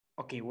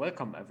Okay,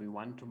 welcome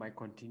everyone to my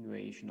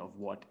continuation of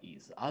what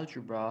is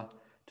algebra.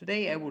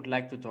 Today I would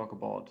like to talk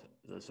about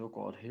the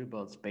so-called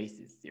Hilbert's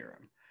basis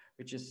theorem,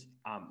 which is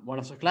one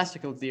of the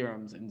classical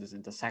theorems in this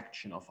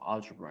intersection of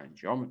algebra and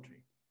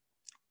geometry.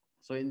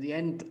 So in the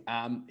end,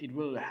 it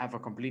will have a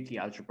completely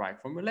algebraic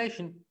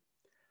formulation,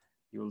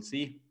 you will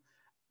see,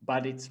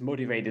 but it's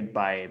motivated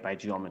by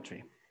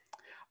geometry.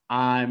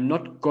 I'm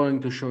not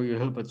going to show you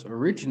Hilbert's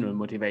original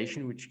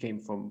motivation, which came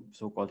from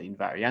so-called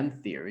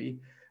invariant theory,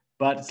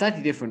 but a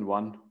slightly different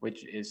one,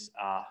 which is,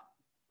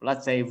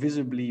 let's say,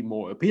 visibly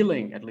more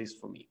appealing, at least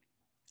for me.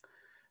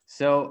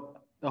 So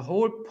the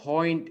whole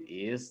point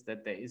is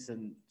that there is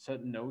a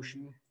certain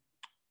notion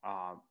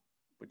uh,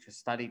 which is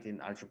studied in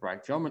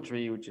algebraic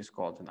geometry, which is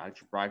called an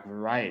algebraic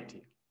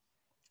variety.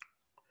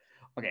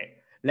 Okay,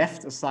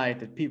 left aside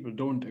that people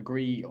don't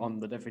agree on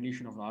the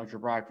definition of an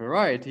algebraic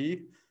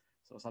variety,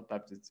 so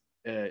sometimes it's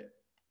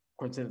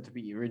considered to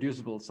be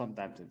irreducible,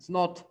 sometimes it's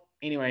not.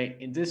 Anyway,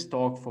 in this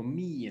talk, for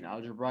me, an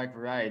algebraic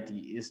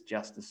variety is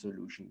just a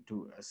solution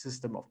to a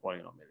system of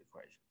polynomial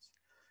equations.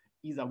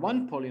 Either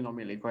one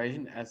polynomial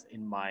equation, as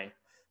in my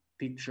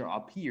picture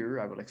up here,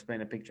 I will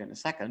explain a picture in a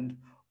second,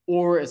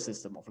 or a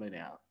system of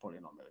linear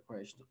polynomial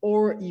equations,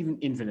 or even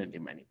infinitely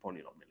many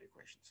polynomial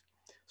equations.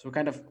 So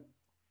kind of,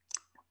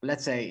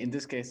 let's say in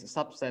this case, a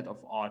subset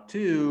of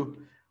R2,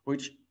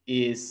 which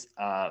is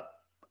a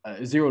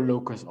zero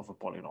locus of a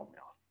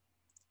polynomial.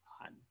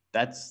 And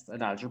that's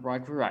an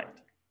algebraic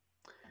variety.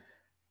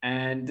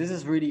 And this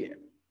is really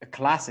a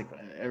classical,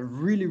 a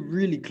really,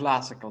 really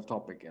classical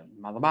topic in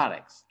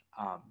mathematics.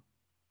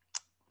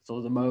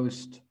 So the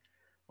most,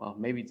 well,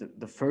 maybe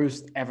the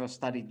first ever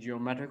studied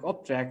geometric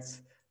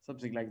objects,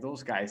 something like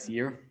those guys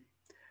here,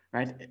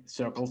 right?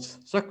 Circles.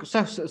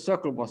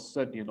 Circle was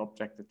certainly an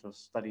object that was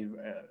studied,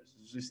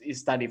 is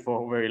studied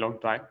for a very long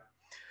time.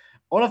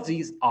 All of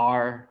these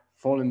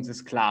fall in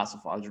this class of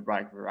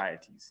algebraic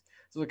varieties.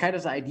 So the kind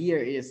of the idea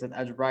is that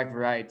algebraic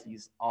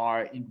varieties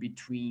are in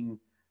between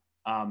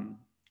um,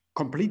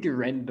 completely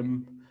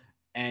random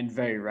and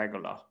very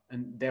regular,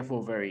 and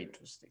therefore very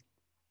interesting.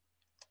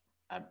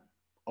 Um,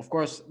 of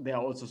course, there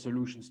are also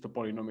solutions to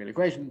polynomial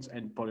equations,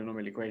 and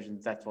polynomial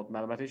equations, that's what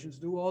mathematicians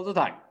do all the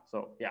time.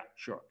 So yeah,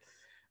 sure.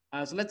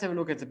 So let's have a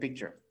look at the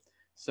picture.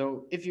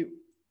 So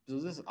so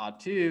this is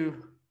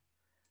R2,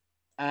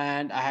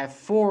 and I have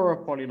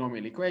four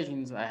polynomial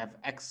equations. I have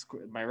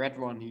my red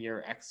one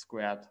here, x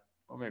squared,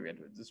 or maybe I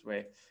do it this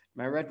way.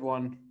 My red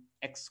one,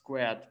 x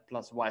squared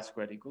plus y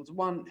squared equals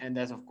 1. And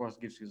that, of course,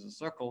 gives you the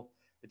circle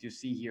that you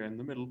see here in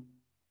the middle.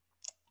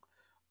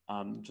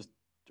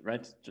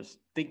 Just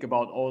think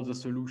about all the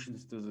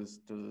solutions to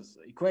this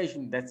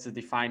equation. That's the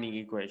defining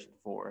equation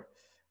for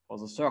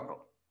the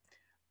circle.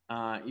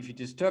 If you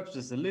disturb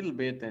this a little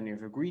bit, then you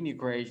have a green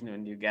equation,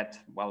 and you get,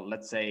 well,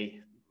 let's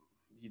say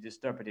you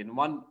disturb it in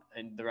one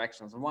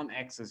direction on one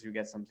axis, you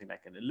get something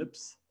like an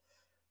ellipse,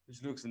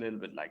 which looks a little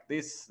bit like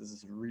this. This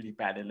is a really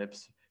bad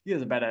ellipse.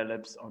 Here's a better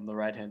ellipse on the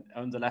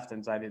left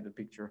hand side of the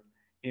picture.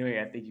 Anyway,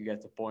 I think you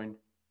get the point.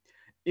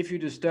 If you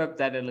disturb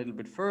that a little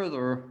bit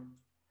further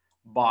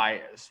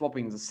by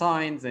swapping the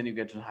signs, then you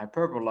get a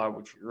hyperbola,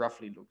 which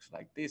roughly looks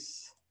like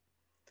this.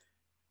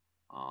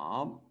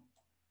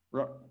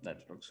 That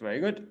looks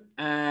very good.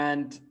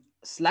 And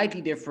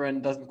slightly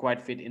different, doesn't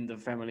quite fit in the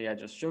family I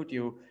just showed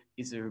you,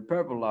 is a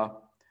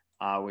hyperbola,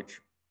 which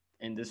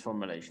in this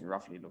formulation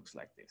roughly looks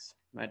like this,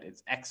 right?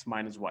 It's x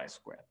minus y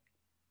squared.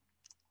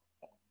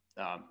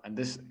 And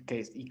this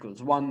case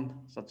equals 1,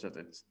 such that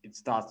it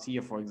starts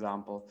here, for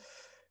example.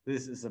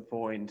 This is a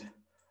point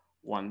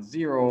 1,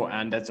 0,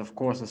 and that's, of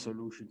course, a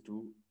solution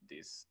to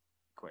this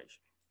equation,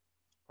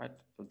 right?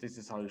 So this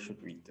is how you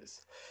should read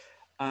this.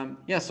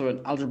 Yeah, so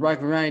an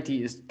algebraic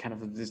variety is kind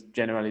of this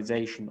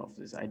generalization of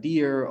this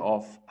idea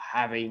of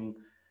having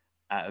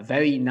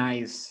very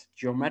nice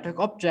geometric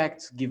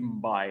objects given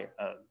by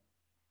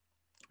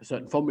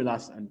certain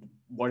formulas. And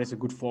what is a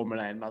good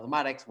formula in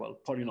mathematics? Well,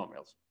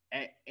 polynomials.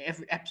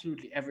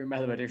 Absolutely every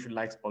mathematician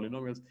likes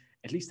polynomials.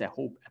 At least I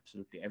hope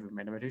absolutely every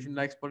mathematician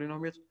likes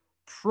polynomials.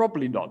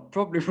 Probably not.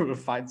 Probably will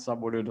find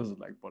someone who doesn't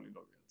like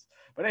polynomials.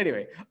 But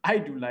anyway, I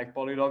do like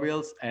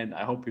polynomials, and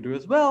I hope you do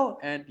as well.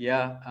 And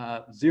yeah,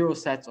 zero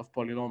sets of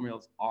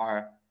polynomials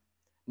are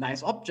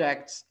nice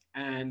objects,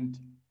 and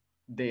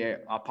they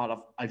are part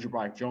of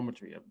algebraic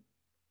geometry,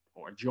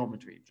 or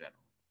geometry in general.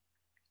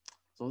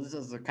 So this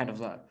is the kind of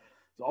the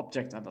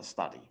object under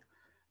study.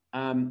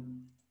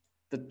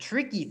 The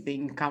tricky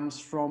thing comes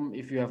from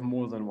if you have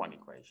more than one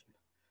equation.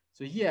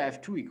 So here I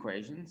have two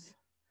equations.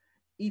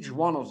 Each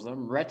one of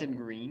them, red and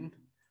green,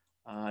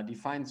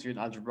 defines you an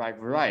algebraic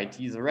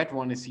variety. The red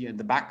one is here in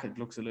the back. It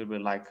looks a little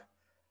bit like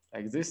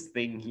this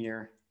thing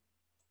here.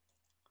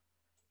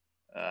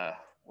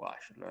 Well, I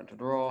should learn to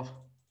draw.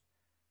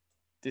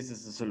 This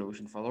is the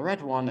solution for the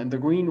red one. And the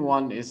green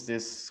one is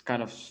this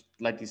kind of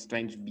slightly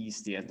strange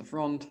beast here at the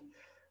front,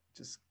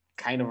 which is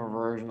kind of a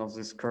version of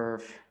this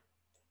curve.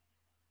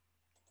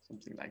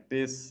 Something like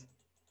this.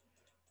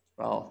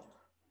 Well,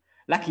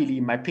 luckily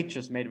my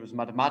picture's made with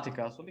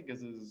Mathematica, so link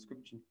is in the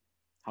description.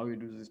 how you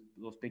do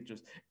those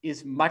pictures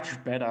is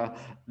much better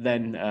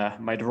than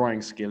my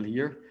drawing skill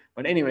here.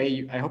 But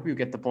anyway, I hope you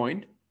get the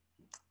point.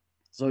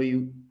 So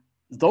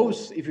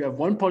if you have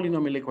one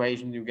polynomial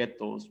equation, you get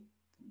those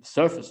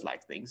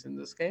surface-like things in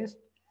this case.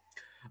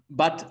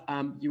 But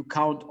you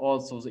count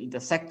also the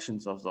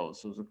intersections of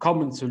those, so the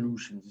common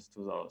solutions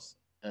to those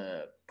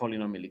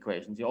polynomial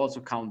equations. You also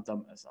count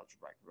them as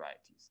algebraic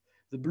varieties.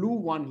 The blue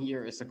one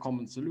here is a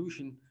common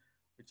solution,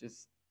 which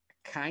is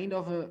kind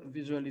of a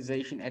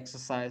visualization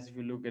exercise. If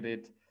you look at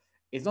it,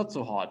 it's not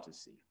so hard to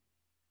see.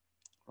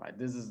 Right?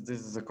 This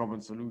is a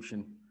common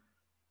solution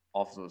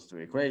of those two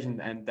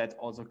equations, and that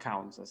also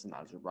counts as an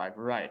algebraic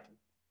variety.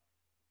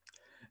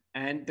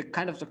 And the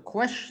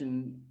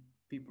question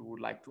people would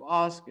like to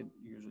ask, and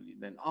usually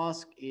then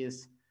ask,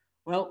 is,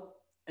 well,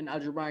 an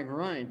algebraic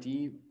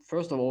variety,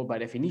 first of all, by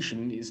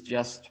definition, is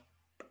just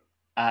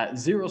a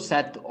zero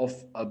set of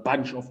a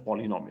bunch of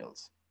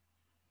polynomials.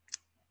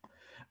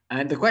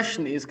 And the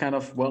question is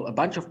well, a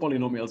bunch of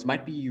polynomials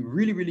might be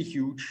really, really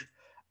huge.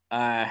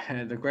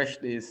 And the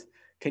question is,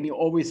 can you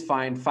always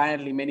find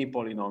finitely many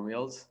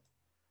polynomials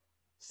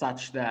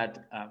such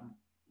that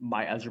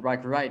my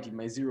algebraic variety,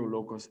 my zero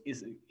locus,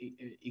 is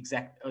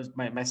exact.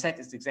 My set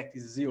is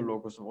exactly the zero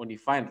locus of only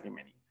finitely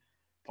many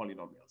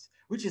polynomials,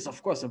 which is,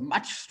 of course, a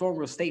much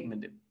stronger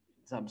statement in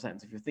some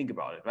sense, if you think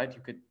about it, right?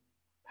 You could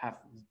have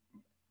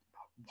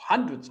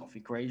hundreds of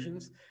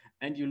equations,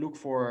 and you look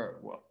for,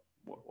 well,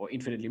 or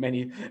infinitely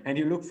many, and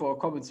you look for a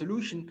common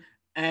solution,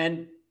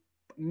 and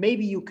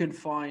maybe you can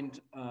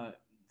find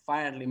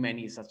finitely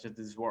many such that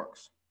this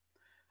works.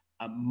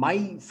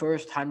 My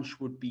first hunch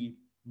would be,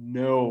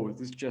 no,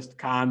 this just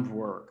can't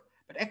work.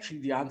 But actually,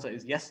 the answer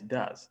is yes, it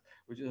does,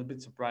 which is a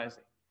bit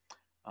surprising,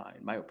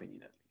 in my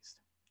opinion, at least.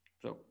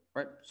 So,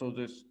 right, so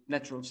this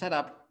natural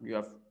setup, you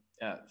have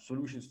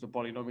solutions to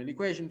polynomial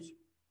equations.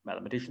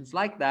 Mathematicians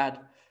like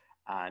that,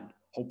 and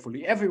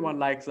hopefully everyone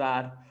likes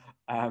that.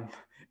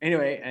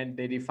 Anyway, and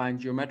they define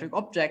geometric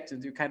objects,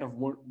 and you kind of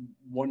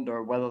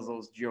wonder whether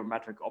those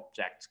geometric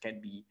objects can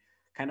be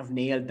kind of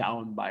nailed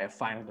down by a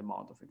finite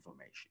amount of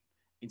information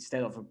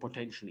instead of a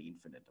potentially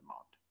infinite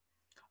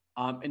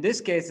amount. In this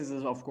case, this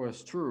is of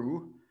course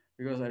true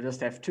because I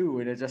just have two,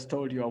 and I just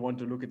told you I want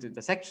to look at the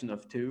intersection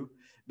of two.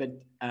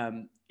 But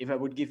if I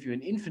would give you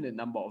an infinite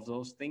number of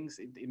those things,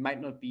 it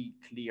might not be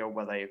clear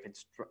whether you can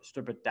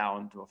strip it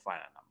down to a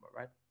finite number,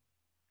 right?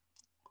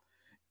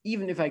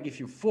 Even if I give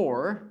you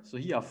four, so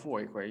here are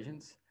four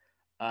equations,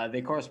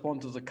 they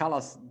correspond to the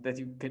colors that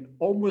you can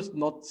almost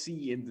not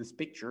see in this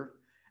picture,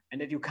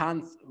 and that you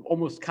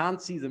almost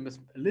can't see them is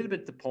a little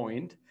bit the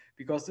point,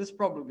 because this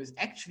problem is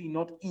actually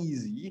not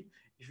easy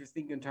if you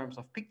think in terms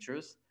of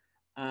pictures,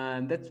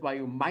 and that's why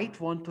you might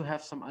want to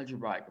have some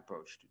algebraic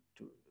approach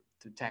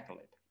to tackle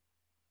it.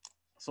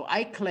 So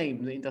I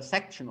claim the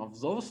intersection of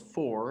those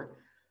four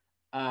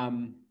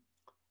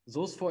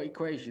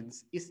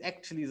equations is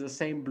actually the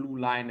same blue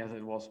line as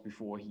it was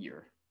before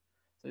here.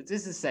 So it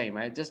is the same.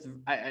 I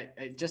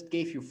just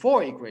gave you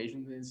four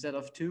equations instead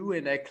of two,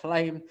 and I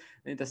claim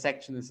the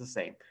intersection is the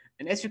same.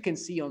 And as you can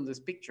see on this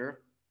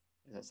picture,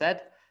 as I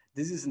said,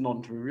 this is a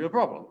non-trivial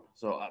problem.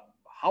 So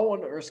how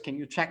on earth can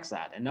you check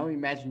that? And now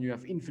imagine you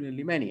have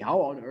infinitely many. How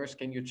on earth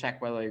can you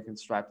check whether you can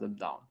stripe them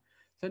down?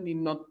 Certainly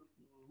not.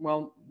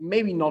 Well,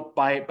 maybe not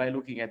by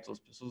looking at those.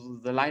 So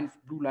the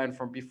blue line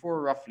from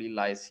before roughly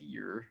lies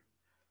here.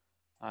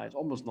 It's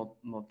almost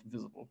not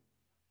visible.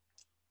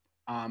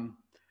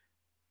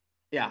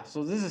 Yeah,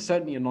 so this is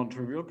certainly a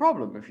non-trivial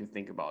problem if you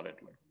think about it.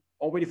 Like,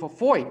 already for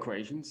four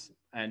equations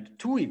and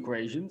two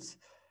equations,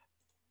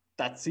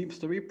 that seems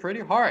to be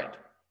pretty hard.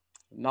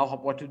 Now,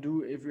 what to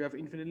do if you have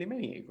infinitely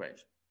many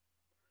equations?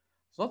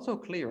 It's not so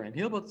clear, and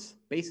Hilbert's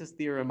basis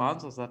theorem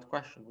answers that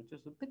question, which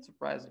is a bit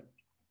surprising.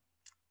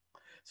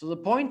 So the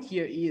point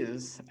here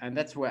is, and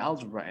that's where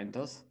algebra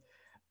enters,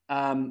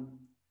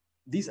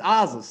 these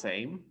are the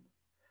same,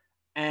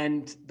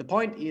 and the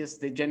point is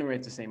they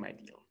generate the same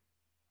ideal.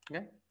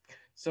 Okay?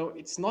 So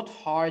it's not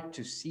hard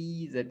to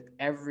see that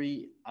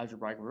every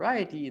algebraic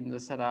variety in the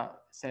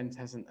sense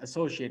has an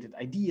associated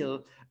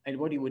ideal, and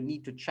what you would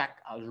need to check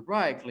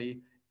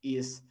algebraically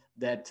is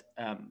that,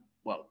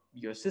 well,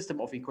 your system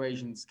of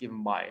equations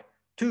given by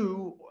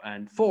 2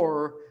 and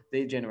 4,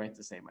 they generate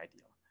the same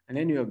ideal, and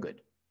then you're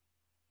good.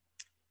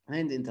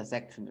 And the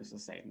intersection is the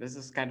same. This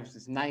is kind of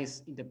this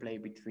nice interplay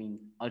between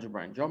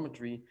algebra and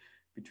geometry,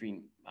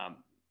 between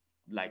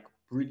like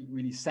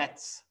really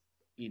sets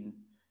in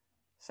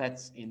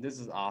this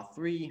is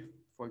R3,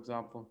 for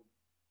example,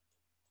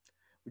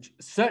 which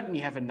certainly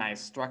have a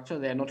nice structure.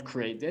 They're not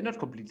crazy. They're not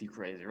completely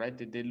crazy, right?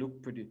 They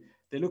look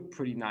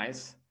pretty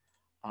nice.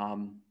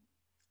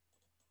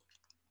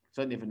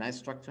 Certainly have a nice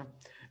structure,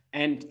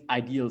 and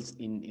ideals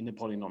in the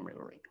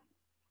polynomial ring.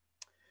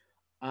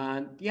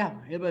 And yeah,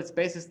 Hilbert's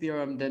basis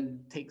theorem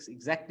then takes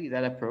exactly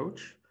that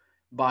approach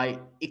by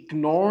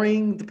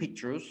ignoring the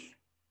pictures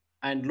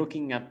and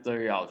looking at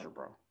the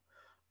algebra.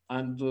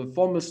 And the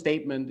formal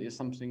statement is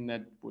something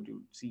that what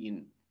you see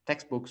in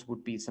textbooks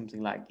would be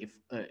something like,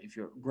 if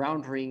your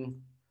ground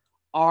ring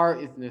R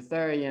is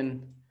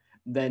Noetherian,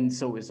 then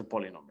so is a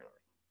polynomial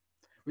ring.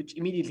 which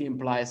immediately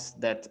implies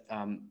that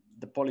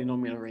the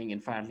polynomial ring in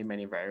finitely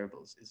many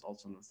variables is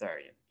also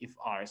Noetherian, if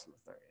R is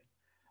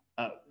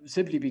Noetherian.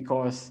 Simply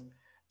because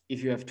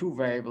if you have two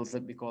variables,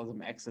 let me call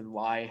them x and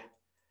y,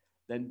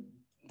 then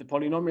the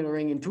polynomial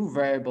ring in two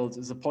variables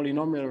is a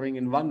polynomial ring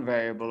in one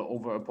variable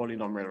over a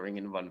polynomial ring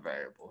in one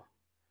variable.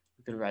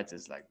 You can write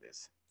this like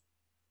this.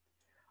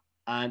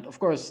 And of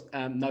course,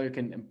 now you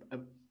can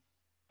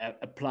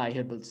apply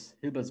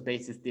Hilbert's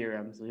basis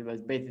theorem. So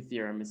Hilbert's basis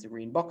theorem is the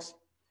green box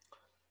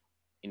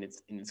in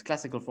its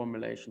classical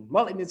formulation.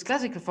 Well, in its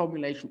classical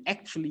formulation,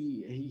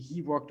 actually,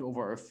 he worked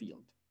over a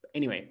field.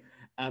 Anyway,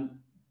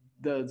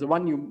 the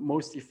one you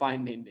mostly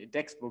find in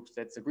textbooks,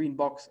 that's the green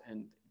box,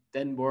 and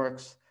then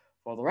works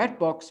for the red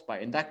box by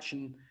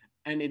induction,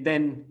 and it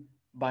then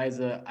by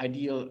the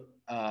ideal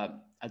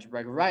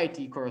algebraic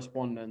variety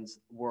correspondence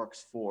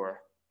works for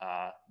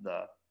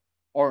the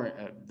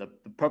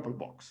purple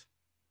box.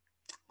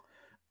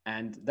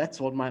 And that's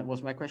what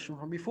was my question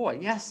from before.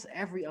 Yes,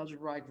 every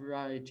algebraic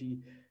variety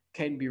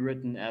can be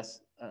written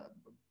as a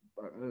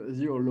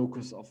zero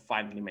locus of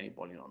finitely many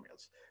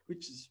polynomials,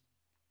 which is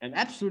an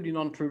absolutely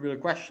non-trivial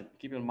question.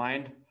 Keep in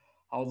mind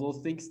how those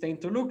things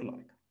tend to look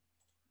like.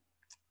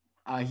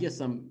 Here's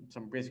some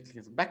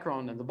basically some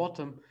background at the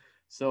bottom.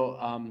 So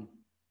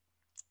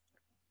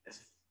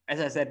as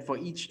I said, for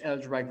each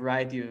algebraic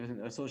variety of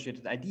an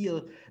associated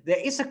ideal, there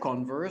is a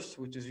converse,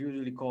 which is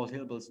usually called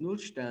Hilbert's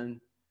Nullstellen.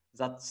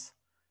 That's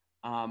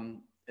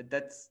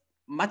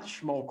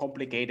much more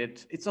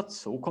complicated. It's not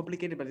so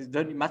complicated, but it's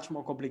certainly much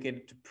more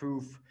complicated to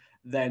prove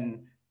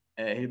than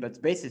Hilbert's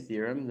basis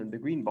theorem, than the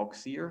green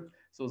box here.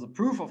 So the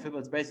proof of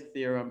Hilbert's basis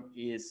theorem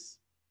is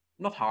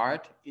not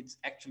hard. It's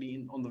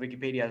actually on the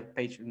Wikipedia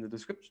page in the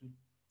description.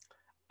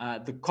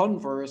 The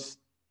converse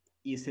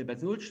is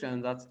Hilbert's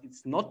Nullstellen.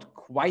 It's not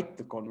quite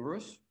the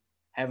converse.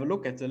 Have a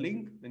look at the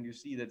link, then you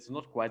see that it's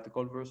not quite the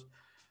converse.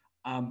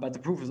 But the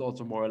proof is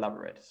also more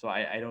elaborate. So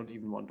I don't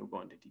even want to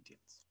go into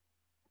details.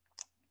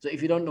 So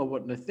if you don't know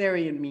what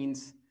Noetherian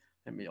means,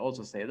 let me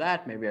also say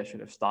that. Maybe I should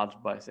have started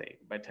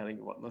by telling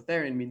you what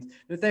Noetherian means.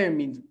 Noetherian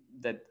means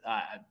that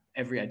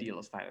every ideal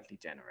is finitely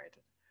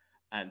generated.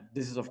 And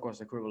this is, of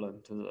course,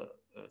 equivalent to the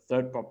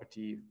third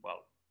property,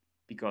 well,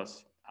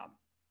 because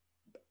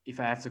if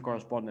I have the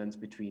correspondence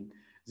between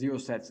zero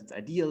sets, its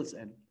ideals,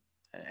 and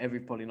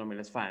every polynomial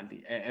is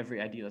every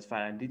ideal is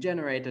finitely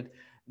generated,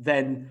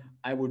 then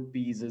I would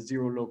be the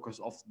zero locus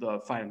of the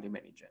finitely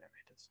many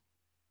generators.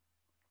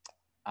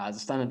 The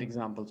standard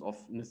examples of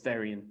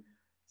Noetherian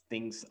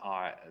things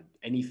are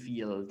any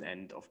field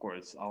and, of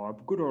course, our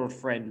good old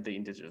friend, the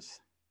integers.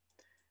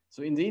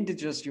 So in the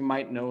integers, you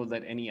might know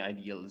that any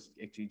ideal is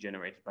actually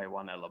generated by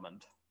one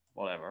element,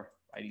 whatever,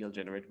 ideal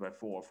generated by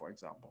 4, for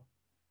example.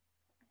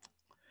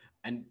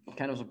 And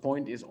kind of the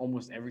point is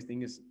almost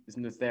everything is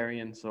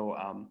Noetherian. So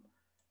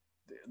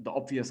the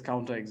obvious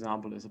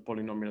counterexample is a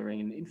polynomial ring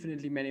in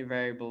infinitely many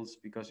variables,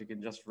 because you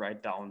can just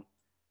write down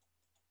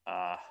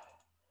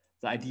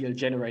the ideal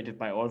generated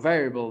by all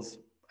variables,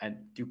 and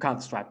you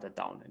can't stripe that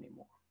down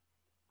anymore.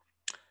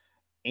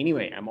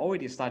 Anyway, I'm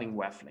already starting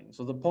waffling.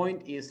 So the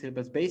point is,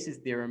 Hilbert's basis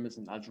theorem is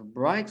an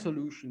algebraic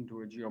solution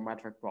to a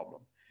geometric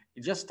problem.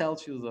 It just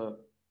tells you the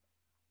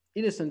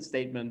innocent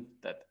statement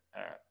that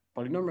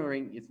polynomial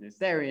ring is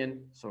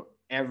Noetherian, so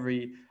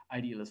every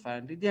ideal is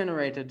finitely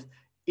generated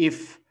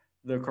if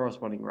the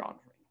corresponding round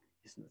ring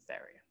is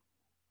Noetherian.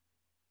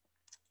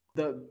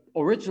 The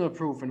original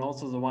proof, and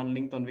also the one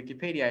linked on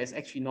Wikipedia, is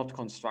actually not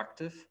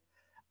constructive,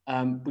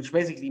 which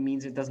basically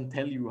means it doesn't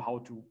tell you how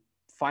to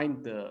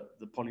find the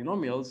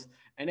polynomials.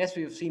 And as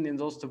we have seen in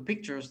those two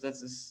pictures, that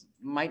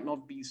might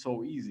not be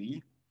so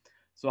easy.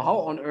 So how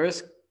on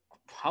earth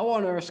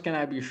can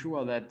I be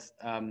sure that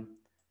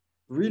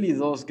really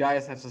those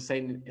guys have the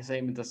same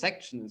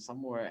intersection and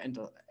somewhere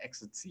enter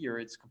exits here?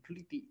 It's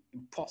completely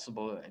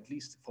impossible, at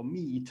least for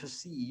me, to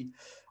see.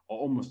 Or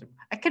almost,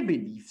 I can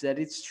believe that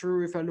it's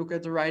true if I look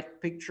at the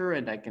right picture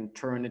and I can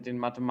turn it in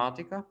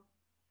Mathematica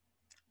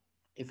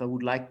if I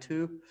would like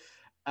to.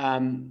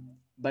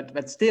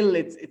 But still,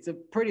 it's a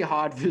pretty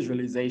hard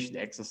visualization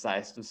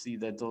exercise to see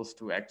that those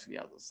two actually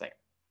are the same.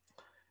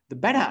 The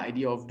better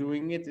idea of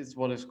doing it is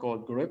what is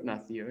called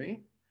Goribna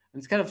theory. And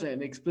it's kind of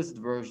an explicit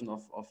version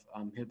of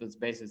Hilbert's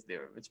basis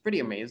theorem. It's pretty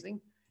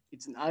amazing.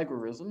 It's an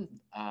algorithm,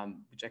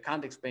 which I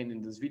can't explain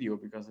in this video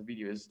because the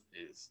video is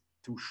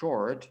too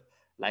short.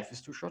 Life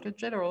is too short in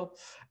general.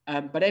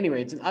 But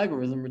anyway, it's an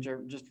algorithm which I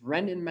just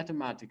ran in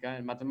Mathematica,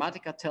 and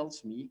Mathematica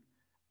tells me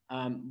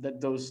that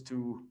those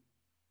two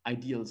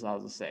ideals are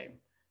the same.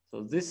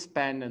 So this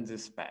span and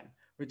this span,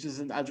 which is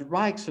an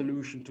algebraic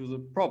solution to the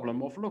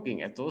problem of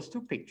looking at those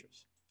two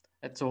pictures.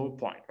 That's the whole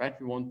point, right?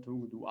 We want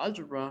to do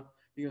algebra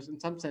because in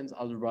some sense,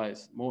 algebra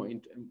is more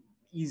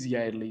easier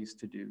at least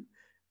to do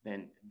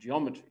than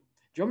geometry.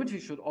 Geometry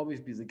should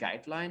always be the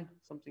guideline,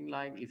 something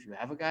like if you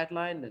have a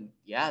guideline, then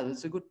yeah,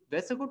 that's a good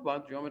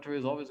one. Geometry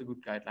is always a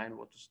good guideline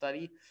what to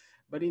study.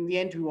 But in the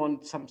end, we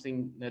want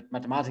something that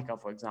Mathematica,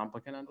 for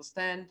example, can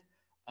understand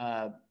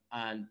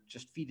and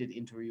just feed it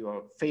into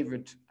your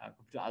favorite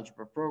computer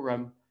algebra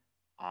program,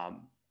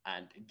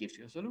 and it gives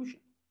you a solution.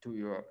 to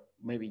your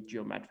maybe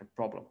geometric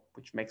problem,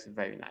 which makes it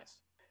very nice.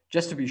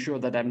 Just to be sure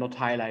that I'm not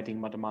highlighting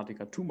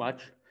Mathematica too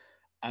much,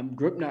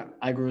 Gribner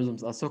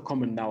algorithms are so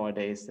common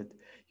nowadays that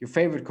your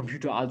favorite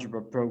computer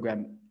algebra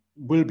program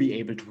will be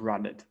able to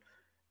run it.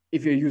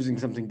 If you're using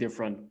something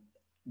different,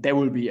 there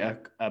will be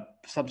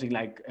something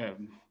like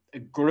a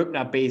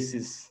Gribner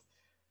basis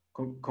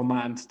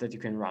command that you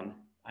can run.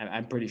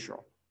 I'm pretty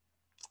sure.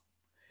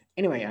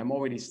 Anyway, I'm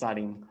already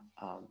starting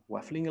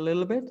waffling a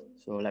little bit,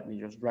 so let me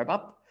just wrap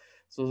up.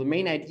 So the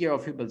main idea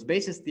of Hilbert's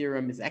basis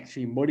theorem is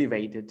actually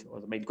motivated, or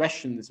the main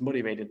question is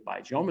motivated by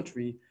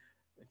geometry.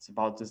 It's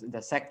about this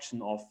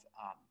intersection of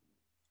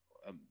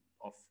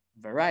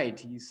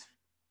varieties,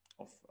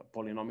 of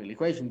polynomial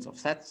equations, of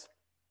sets.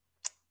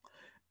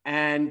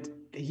 And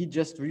he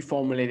just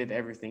reformulated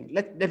everything.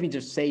 Let me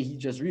just say he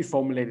just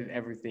reformulated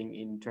everything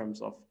in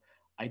terms of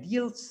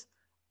ideals.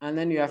 And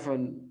then you have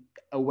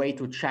a way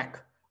to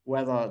check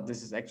whether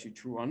this is actually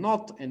true or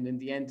not. And in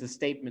the end, the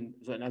statement,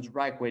 so an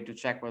algebraic way to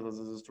check whether this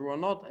is true or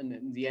not. And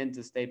in the end,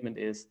 the statement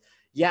is,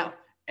 yeah,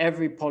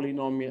 every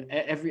polynomial,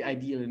 every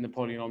ideal in the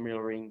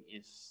polynomial ring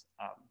is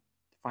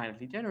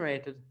finitely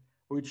generated,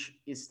 which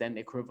is then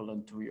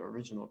equivalent to your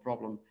original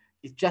problem.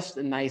 It's just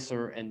a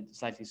nicer and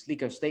slightly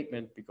sleeker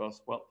statement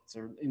because, well, it's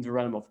in the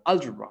realm of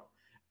algebra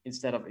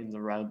instead of in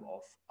the realm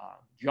of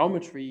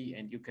geometry.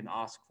 And you can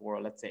ask for,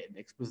 let's say, an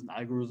explicit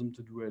algorithm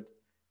to do it.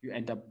 You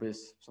end up with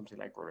something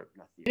like Hilbert.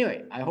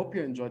 Anyway, I hope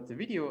you enjoyed the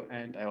video,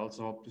 and I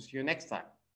also hope to see you next time.